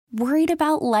Worried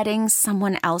about letting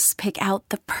someone else pick out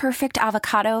the perfect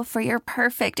avocado for your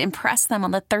perfect impress them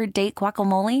on the third date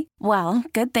guacamole? Well,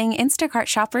 good thing Instacart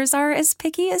shoppers are as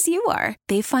picky as you are.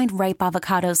 They find ripe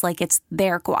avocados like it's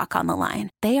their guac on the line.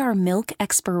 They are milk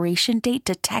expiration date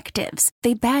detectives.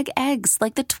 They bag eggs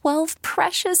like the 12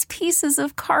 precious pieces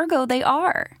of cargo they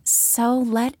are. So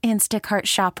let Instacart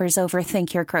shoppers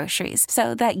overthink your groceries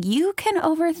so that you can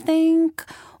overthink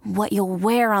what you'll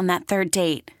wear on that third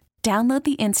date. Download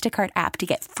the Instacart app to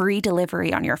get free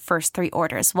delivery on your first 3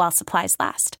 orders while supplies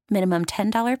last. Minimum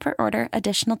 $10 per order.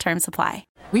 Additional terms apply.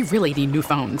 We really need new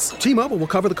phones. T-Mobile will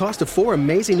cover the cost of 4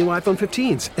 amazing new iPhone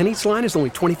 15s, and each line is only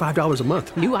 $25 a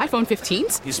month. New iPhone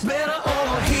 15s? It's better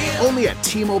over here. Only at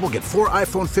T-Mobile, get 4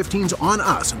 iPhone 15s on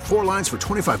us and 4 lines for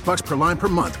 $25 per line per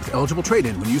month with eligible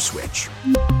trade-in when you switch.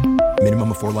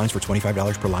 Minimum of 4 lines for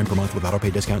 $25 per line per month with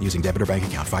autopay discount using debit or bank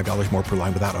account. $5 more per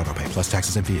line without autopay, plus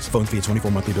taxes and fees. Phone fee at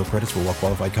 24 monthly bill credits for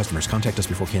well-qualified customers. Contact us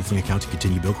before canceling account to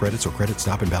continue bill credits or credit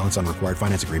stop and balance on required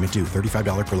finance agreement due.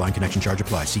 $35 per line connection charge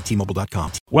applies. See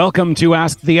T-Mobile.com. Welcome to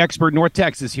Ask the Expert North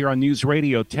Texas here on News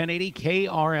Radio 1080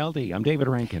 KRLD. I'm David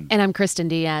Rancken. And I'm Kristin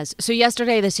Diaz. So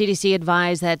yesterday the CDC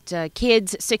advised that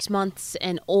kids 6 months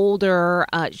and older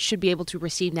should be able to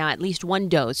receive now at least 1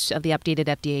 dose of the updated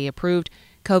FDA-approved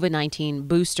COVID-19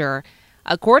 booster.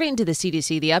 According to the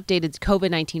CDC, the updated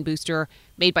COVID-19 booster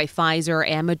made by Pfizer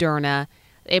and Moderna,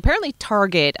 they apparently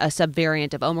target a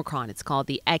subvariant of Omicron. It's called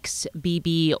the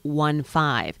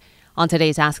XBB.1.5. On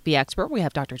today's Ask the Expert, we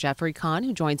have Dr. Jeffrey Kahn,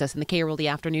 who joins us in the KRLD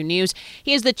Afternoon News.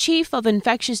 He is the Chief of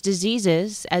Infectious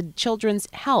Diseases at Children's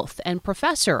Health and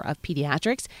Professor of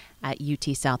Pediatrics at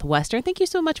UT Southwestern. Thank you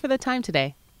so much for the time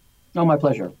today. Oh, my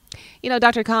pleasure. You know,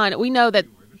 Dr. Kahn, we know that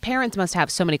parents must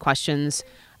have so many questions,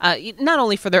 not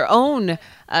only for their own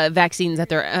vaccines that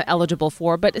they're eligible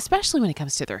for, but especially when it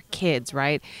comes to their kids,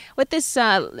 right? With this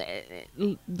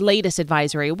latest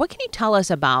advisory, what can you tell us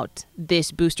about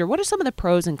this booster? What are some of the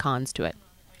pros and cons to it?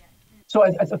 So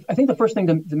I think the first thing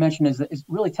to mention is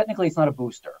really technically it's not a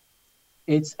booster.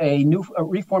 It's a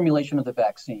reformulation of the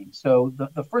vaccine. So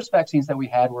the first vaccines that we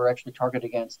had were actually targeted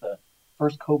against the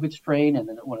first COVID strain and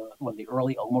then one of the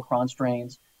early Omicron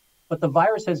strains. But the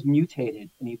virus has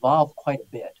mutated and evolved quite a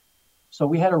bit. So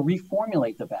we had to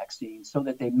reformulate the vaccine so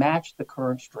that they match the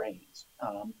current strains.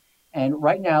 And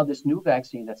right now, this new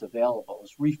vaccine that's available,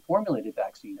 this reformulated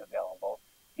vaccine available,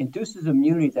 induces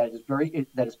immunity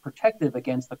that is protective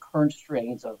against the current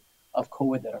strains of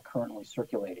COVID that are currently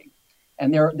circulating.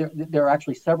 And there are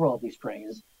actually several of these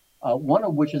strains, one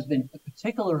of which has been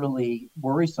particularly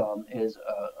worrisome is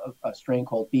a strain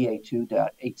called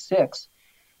BA.2.86,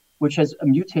 which has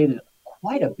mutated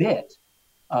quite a bit,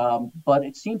 but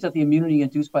it seems that the immunity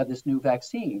induced by this new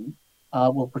vaccine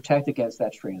will protect against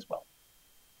that strain as well.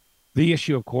 The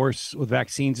issue, of course, with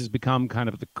vaccines has become kind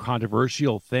of the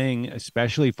controversial thing,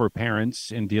 especially for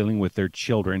parents in dealing with their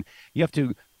children. You have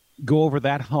to go over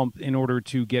that hump in order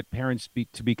to get parents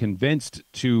to be convinced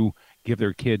to give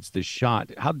their kids the shot.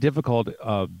 How difficult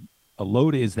a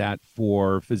load is that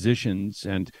for physicians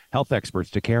and health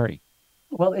experts to carry?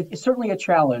 Well, it's certainly a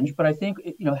challenge, but I think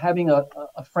having a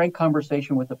frank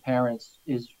conversation with the parents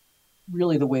is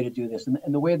really the way to do this. And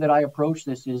the way that I approach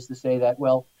this is to say that,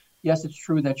 well, yes, it's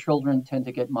true that children tend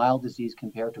to get mild disease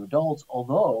compared to adults,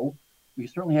 although we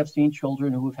certainly have seen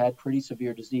children who have had pretty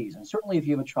severe disease. And certainly if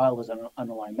you have a child with an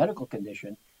underlying medical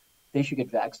condition, they should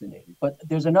get vaccinated. But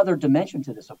there's another dimension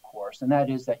to this, of course, and that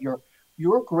is that your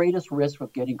greatest risk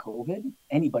of getting COVID,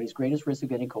 anybody's greatest risk of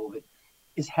getting COVID,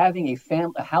 is having a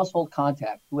household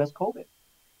contact who has COVID.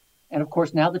 And of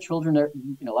course, now the children are,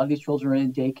 a lot of these children are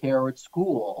in daycare or at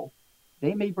school.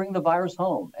 They may bring the virus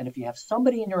home. And if you have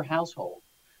somebody in your household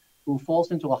who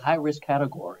falls into a high-risk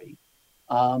category,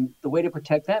 the way to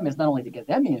protect them is not only to get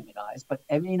them immunized, but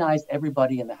immunize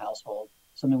everybody in the household,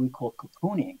 something we call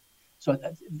cocooning. So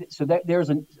there's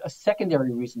a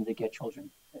secondary reason to get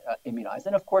children immunized.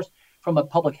 And of course, from a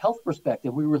public health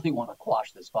perspective, we really want to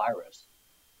quash this virus.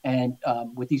 And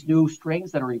with these new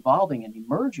strains that are evolving and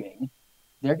emerging,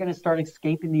 they're going to start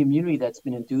escaping the immunity that's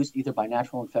been induced either by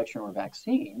natural infection or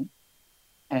vaccine.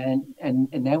 And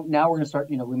now we're going to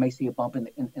start, we may see a bump in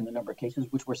the number of cases,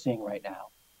 which we're seeing right now.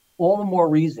 All the more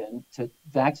reason to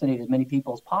vaccinate as many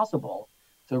people as possible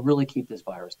to really keep this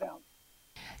virus down.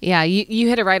 Yeah, you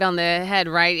hit it right on the head,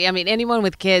 right? I mean, anyone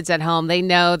with kids at home, they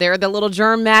know they're the little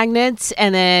germ magnets.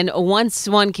 And then once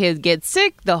one kid gets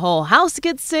sick, the whole house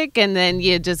gets sick. And then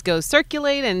you just go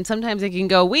circulate. And sometimes it can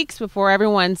go weeks before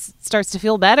everyone starts to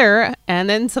feel better. And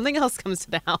then something else comes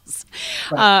to the house.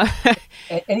 Right.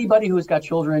 Anybody who's got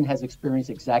children has experienced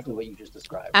exactly what you just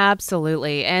described.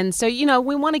 Absolutely. And so,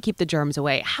 we want to keep the germs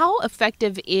away. How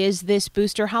effective is this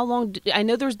booster? How long? I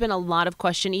know there's been a lot of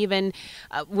question, even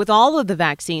with all of the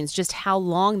vaccines, just how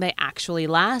long they actually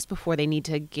last before they need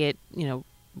to get,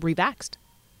 revaxxed.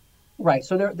 Right.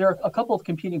 So there are a couple of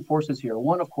competing forces here.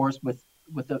 One, of course, with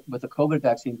the COVID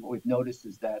vaccine, what we've noticed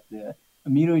is that the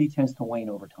immunity tends to wane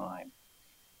over time.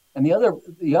 And the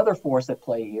other force at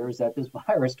play here is that this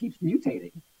virus keeps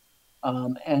mutating.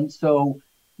 And so,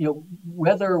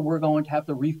 whether we're going to have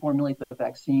to reformulate the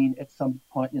vaccine at some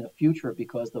point in the future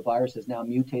because the virus is now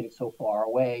mutated so far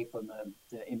away from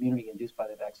the immunity induced by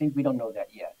the vaccines, we don't know that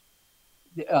yet.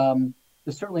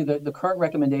 Certainly, the current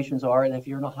recommendations are that if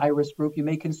you're in a high-risk group, you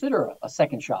may consider a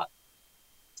second shot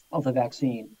of the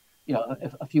vaccine,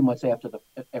 a few months after the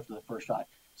first shot.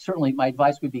 Certainly, my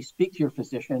advice would be speak to your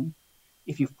physician.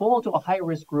 If you fall into a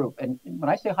high-risk group, and when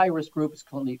I say high-risk group, it's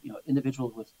clearly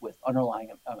individuals with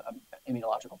underlying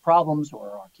immunological problems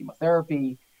or on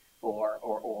chemotherapy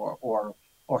or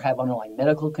have underlying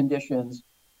medical conditions.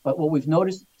 But what we've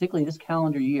noticed, particularly this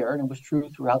calendar year, and it was true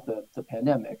throughout the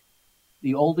pandemic,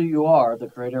 the older you are, the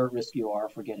greater risk you are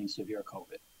for getting severe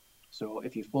COVID. So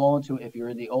if you're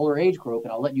in the older age group,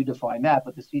 and I'll let you define that,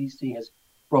 but the CDC has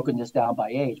broken this down by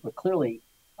age, but clearly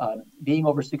being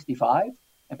over 65,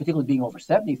 and particularly being over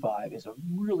 75, is a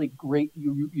really great,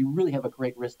 you really have a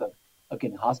great risk of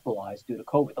getting hospitalized due to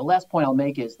COVID. The last point I'll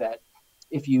make is that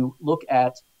if you look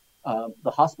at the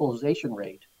hospitalization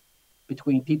rate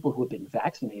between people who have been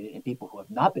vaccinated and people who have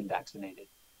not been vaccinated,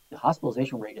 the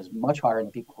hospitalization rate is much higher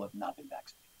than people who have not been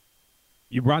vaccinated.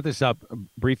 You brought this up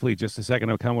briefly just a second.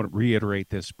 I kind of want to reiterate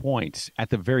this point. At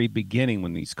the very beginning,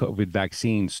 when these COVID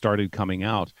vaccines started coming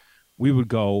out, we would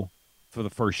go for the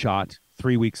first shot,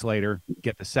 3 weeks later,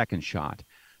 get the second shot.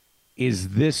 Is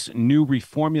this new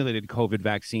reformulated COVID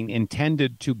vaccine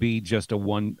intended to be just a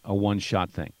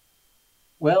one-shot thing?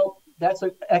 Well, that's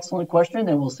an excellent question,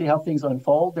 and we'll see how things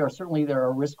unfold. There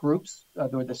are risk groups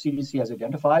that the CDC has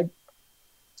identified,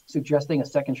 suggesting a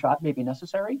second shot may be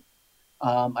necessary.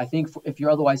 I think if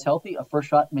you're otherwise healthy, a first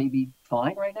shot may be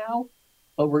fine right now,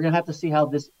 but we're going to have to see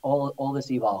how all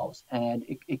this evolves. And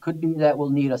it could be that we'll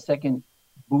need a second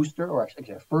booster, or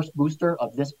actually a first booster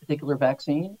of this particular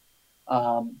vaccine.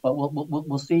 But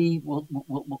we'll see.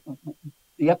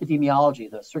 The epidemiology,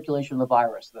 the circulation of the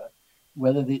virus,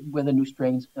 whether new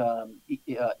strains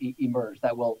emerge,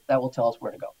 that will tell us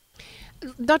where to go.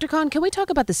 Dr. Khan, can we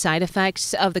talk about the side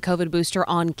effects of the COVID booster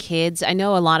on kids? I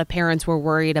know a lot of parents were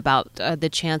worried about the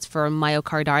chance for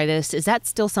myocarditis. Is that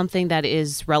still something that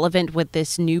is relevant with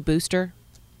this new booster?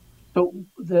 So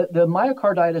the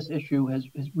myocarditis issue has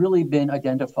really been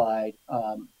identified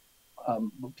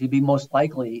to be most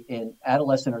likely in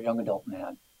adolescent or young adult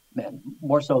men,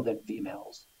 more so than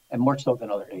females, and more so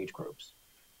than other age groups.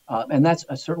 And that's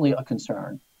certainly a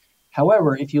concern.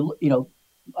 However, if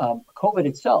COVID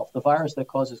itself, the virus that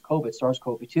causes COVID,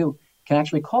 SARS-CoV-2, can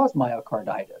actually cause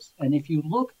myocarditis. And if you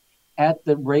look at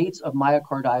the rates of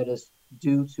myocarditis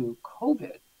due to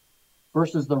COVID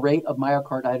versus the rate of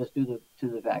myocarditis due to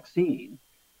the vaccine,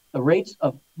 the rates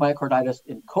of myocarditis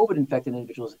in COVID-infected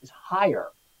individuals is higher,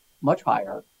 much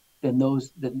higher than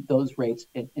those rates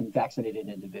in vaccinated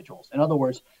individuals. In other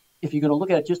words, if you're going to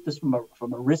look at it just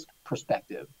from a risk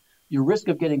perspective, your risk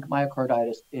of getting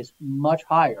myocarditis is much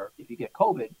higher if you get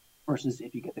COVID versus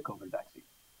if you get the COVID vaccine.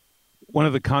 One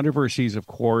of the controversies, of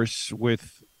course,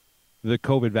 with the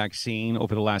COVID vaccine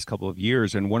over the last couple of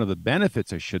years, and one of the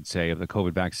benefits, I should say, of the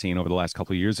COVID vaccine over the last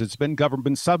couple of years, it's been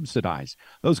government subsidized.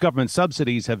 Those government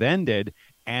subsidies have ended,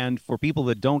 and for people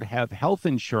that don't have health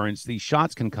insurance, these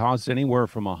shots can cost anywhere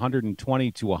from $120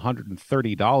 to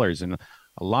 $130, and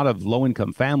a lot of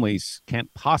low-income families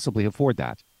can't possibly afford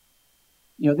that.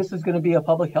 This is going to be a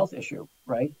public health issue,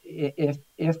 right?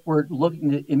 If we're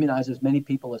looking to immunize as many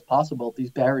people as possible,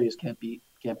 these barriers can't be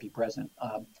present.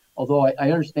 Although I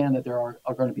understand that there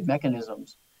are going to be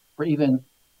mechanisms for even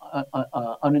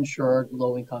uninsured,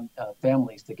 low-income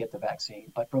families to get the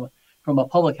vaccine. But from a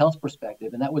public health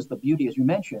perspective, and that was the beauty, as you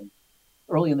mentioned,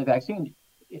 early in the vaccine,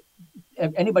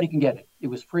 anybody can get it. It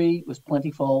was free, it was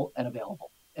plentiful, and available.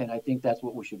 And I think that's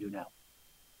what we should do now.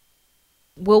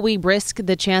 Will we risk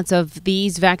the chance of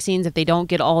these vaccines, if they don't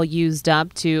get all used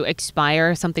up, to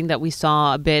expire, something that we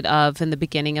saw a bit of in the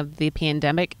beginning of the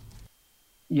pandemic?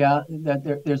 Yeah,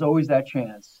 there's always that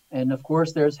chance. And of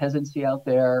course, there's hesitancy out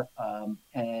there.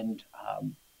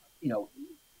 You know,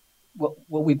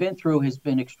 what we've been through has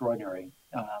been extraordinary.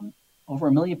 Over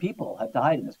 1 million people have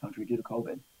died in this country due to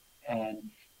COVID. And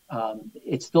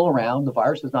it's still around. The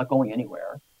virus is not going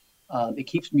anywhere. It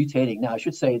keeps mutating. Now, I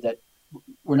should say that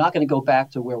we're not going to go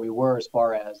back to where we were as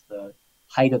far as the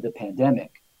height of the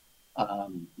pandemic.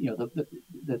 You know,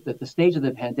 the stage of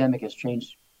the pandemic has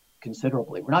changed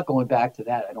considerably. We're not going back to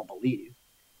that, I don't believe.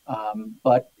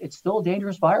 But it's still a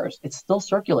dangerous virus. It's still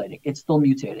circulating. It's still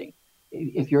mutating.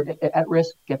 If you're at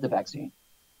risk, get the vaccine.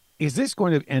 Is this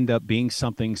going to end up being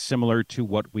something similar to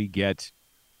what we get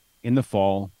in the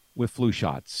fall with flu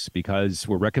shots? Because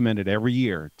we're recommended every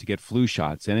year to get flu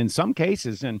shots. And in some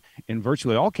cases, and in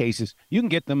virtually all cases, you can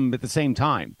get them at the same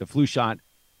time, the flu shot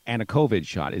and a COVID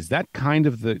shot. Is that kind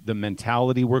of the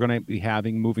mentality we're going to be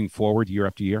having moving forward year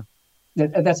after year?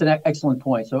 That's an excellent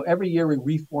point. So every year we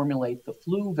reformulate the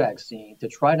flu vaccine to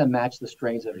try to match the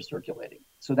strains that are circulating.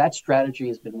 So that strategy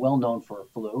has been well known for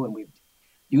flu, and we've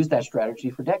used that strategy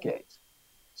for decades.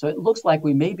 So it looks like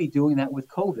we may be doing that with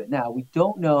COVID. Now, we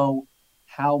don't know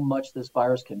how much this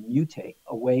virus can mutate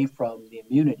away from the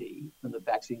immunity from the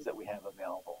vaccines that we have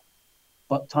available,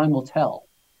 but time will tell.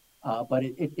 But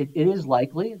it is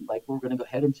likely, like we're going to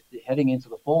go heading into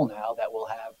the fall now, that we'll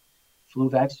have flu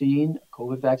vaccine,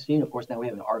 COVID vaccine. Of course, now we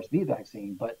have an RSV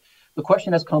vaccine. But the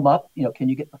question has come up, you know, can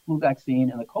you get the flu vaccine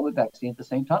and the COVID vaccine at the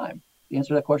same time? The answer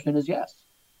to that question is yes.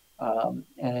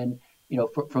 And, you know,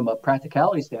 from a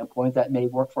practicality standpoint, that may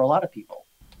work for a lot of people.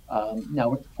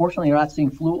 Now, fortunately, you're not seeing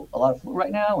a lot of flu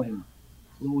right now, and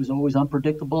flu is always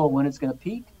unpredictable when it's going to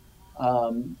peak.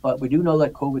 But we do know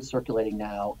that COVID's circulating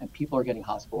now, and people are getting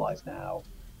hospitalized now.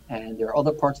 And there are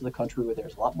other parts of the country where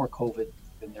there's a lot more COVID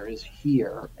than there is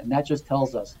here. And that just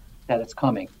tells us that it's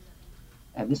coming.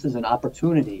 And this is an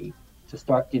opportunity to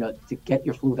start, you know, to get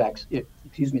your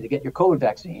to get your COVID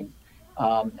vaccine.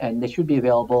 And they should be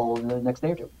available in the next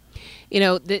day or two. You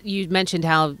know, you mentioned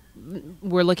how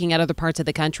we're looking at other parts of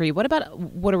the country. What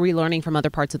are we learning from other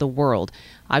parts of the world?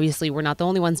 Obviously, we're not the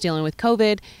only ones dealing with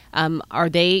COVID. Are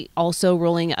they also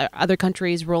other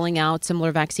countries rolling out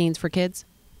similar vaccines for kids?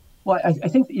 Well, I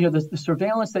think, you know, the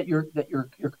surveillance that you're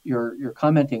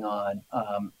commenting on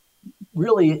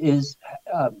really is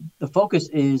the focus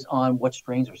is on what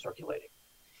strains are circulating.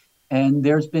 And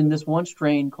there's been this one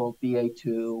strain called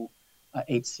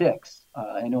BA.2.86.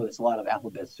 I know there's a lot of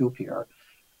alphabet soup here,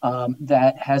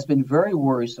 that has been very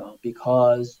worrisome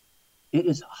because it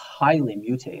is highly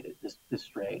mutated, this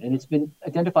strain. And it's been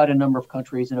identified in a number of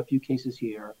countries and a few cases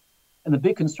here. And the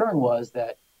big concern was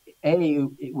that, A,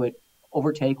 it would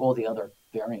overtake all the other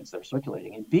variants that are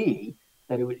circulating, and B,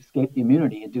 that it would escape the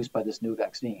immunity induced by this new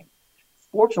vaccine.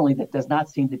 Fortunately, that does not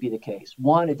seem to be the case.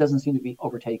 One, it doesn't seem to be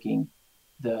overtaking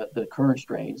the current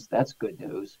strains. That's good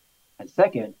news. And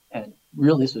second, and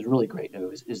really this is really great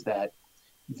news, is that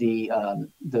the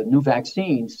new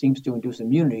vaccine seems to induce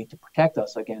immunity to protect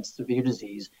us against severe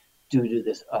disease due to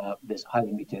this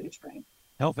highly mutated strain.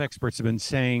 Health experts have been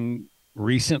saying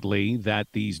recently that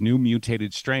these new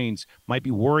mutated strains might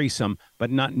be worrisome, but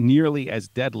not nearly as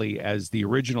deadly as the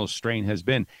original strain has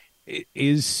been.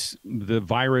 Is the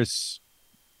virus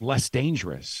less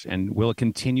dangerous, and will it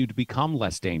continue to become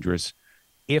less dangerous,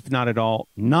 if not at all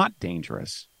not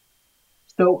dangerous?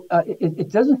 So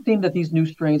it doesn't seem that these new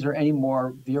strains are any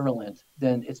more virulent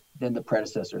than the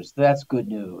predecessors. That's good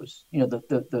news. You know,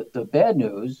 the bad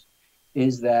news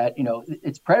is that, you know,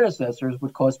 its predecessors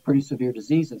would cause pretty severe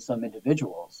disease in some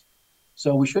individuals.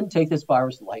 So we shouldn't take this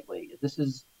virus lightly. This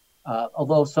is,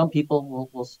 although some people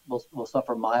will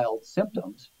suffer mild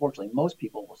symptoms, fortunately, most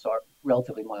people will suffer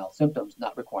relatively mild symptoms,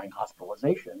 not requiring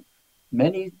hospitalization.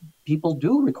 Many people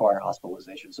do require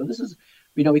hospitalization. So this is,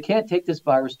 you know, we can't take this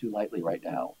virus too lightly right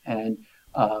now. And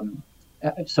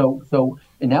so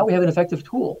now we have an effective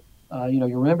tool. You know,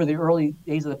 you remember the early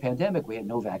days of the pandemic, we had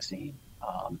no vaccine.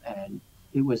 And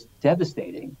it was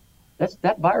devastating.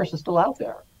 That virus is still out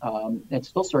there. It's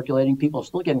still circulating. People are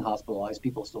still getting hospitalized.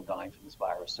 People are still dying from this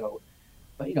virus. So,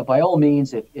 but, you know, by all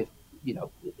means, if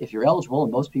you're eligible,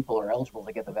 and most people are eligible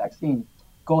to get the vaccine,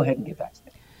 go ahead and get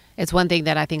vaccinated. It's one thing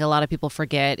that I think a lot of people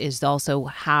forget is also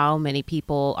how many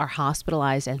people are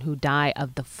hospitalized and who die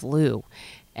of the flu.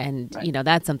 And, right. You know,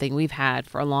 that's something we've had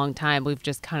for a long time. We've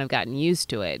just kind of gotten used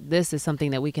to it. This is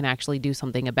something that we can actually do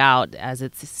something about as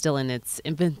it's still in its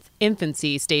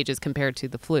infancy stages compared to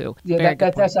the flu. Yeah,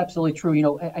 that's absolutely true. You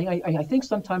know, I think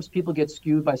sometimes people get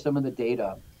skewed by some of the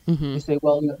data. Mm-hmm. They say,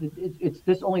 well, you know,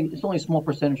 it's only a small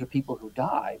percentage of people who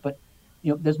die. But,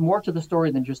 you know, there's more to the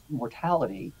story than just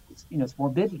mortality. It's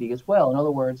morbidity as well. In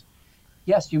other words,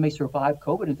 yes, you may survive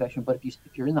COVID infection, but if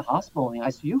you're in the hospital in the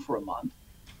ICU for a month,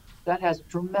 that has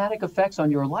dramatic effects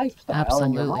on your lifestyle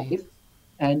and your life.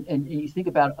 And you think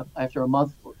about after a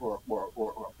month or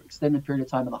extended period of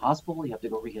time in the hospital, you have to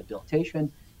go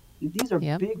rehabilitation. These are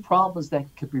big problems that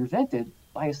could be prevented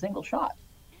by a single shot.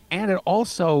 And it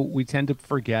also, we tend to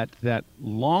forget that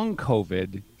long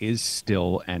COVID is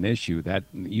still an issue, that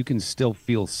you can still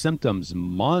feel symptoms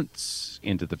months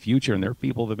into the future. And there are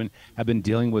people that have been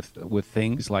dealing with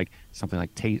things like something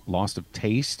like loss of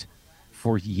taste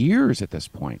for years at this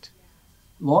point.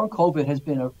 Long COVID has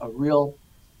been a real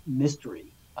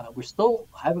mystery. We're still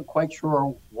haven't quite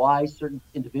sure why certain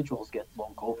individuals get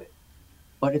long COVID,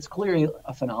 but it's clearly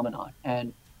a phenomenon.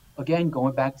 And again,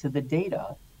 going back to the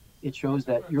data, it shows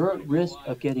that your risk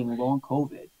of getting long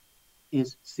COVID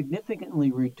is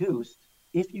significantly reduced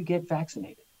if you get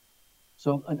vaccinated.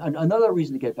 So another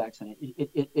reason to get vaccinated,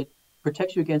 it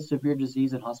protects you against severe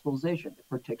disease and hospitalization. It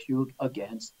protects you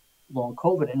against long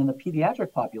COVID. And in the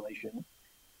pediatric population,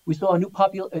 we saw a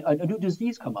new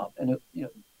disease come up, and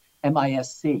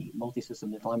MISC,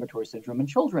 multisystem inflammatory syndrome in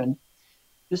children.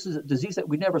 This is a disease that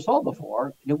we never saw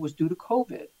before, and it was due to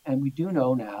COVID. And we do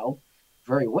know now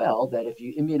very well that if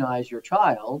you immunize your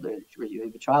child, if you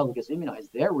have a child who gets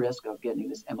immunized, their risk of getting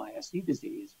this MISC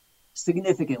disease is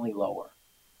significantly lower.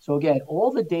 So again,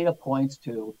 all the data points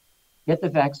to get the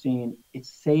vaccine. It's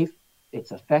safe,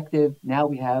 it's effective. Now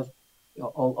we have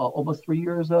almost 3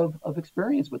 years of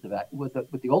experience with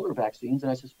the older vaccines,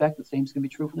 and I suspect the same is going to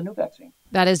be true for the new vaccine.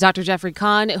 That is Dr. Jeffrey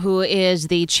Kahn, who is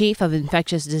the Chief of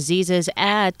Infectious Diseases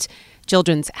at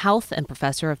Children's Health and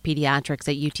Professor of Pediatrics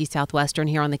at UT Southwestern,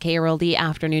 here on the KRLD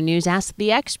Afternoon News. Ask the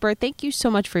Expert. Thank you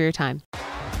so much for your time.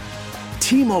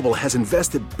 T-Mobile has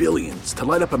invested billions to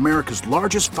light up America's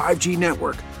largest 5G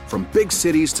network, from big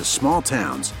cities to small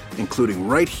towns, including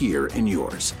right here in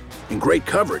yours. And great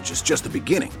coverage is just the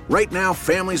beginning. Right now,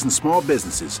 families and small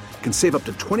businesses can save up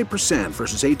to 20%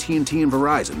 versus AT&T and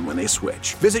Verizon when they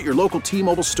switch. Visit your local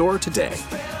T-Mobile store today.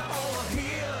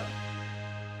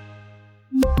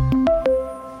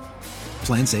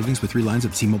 Plan savings with 3 lines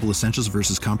of T-Mobile Essentials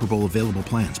versus comparable available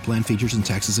plans. Plan features and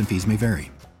taxes and fees may vary.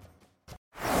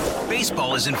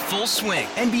 Baseball is in full swing.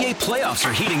 NBA playoffs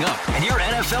are heating up, and your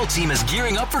NFL team is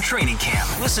gearing up for training camp.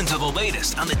 Listen to the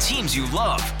latest on the teams you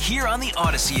love here on the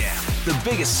Odyssey app. The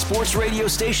biggest sports radio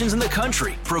stations in the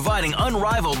country, providing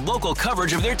unrivaled local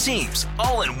coverage of their teams,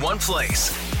 all in one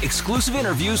place. Exclusive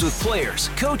interviews with players,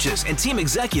 coaches, and team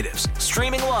executives,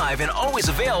 streaming live and always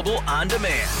available on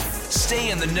demand.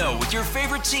 Stay in the know with your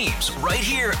favorite teams right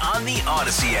here on the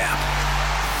Odyssey app.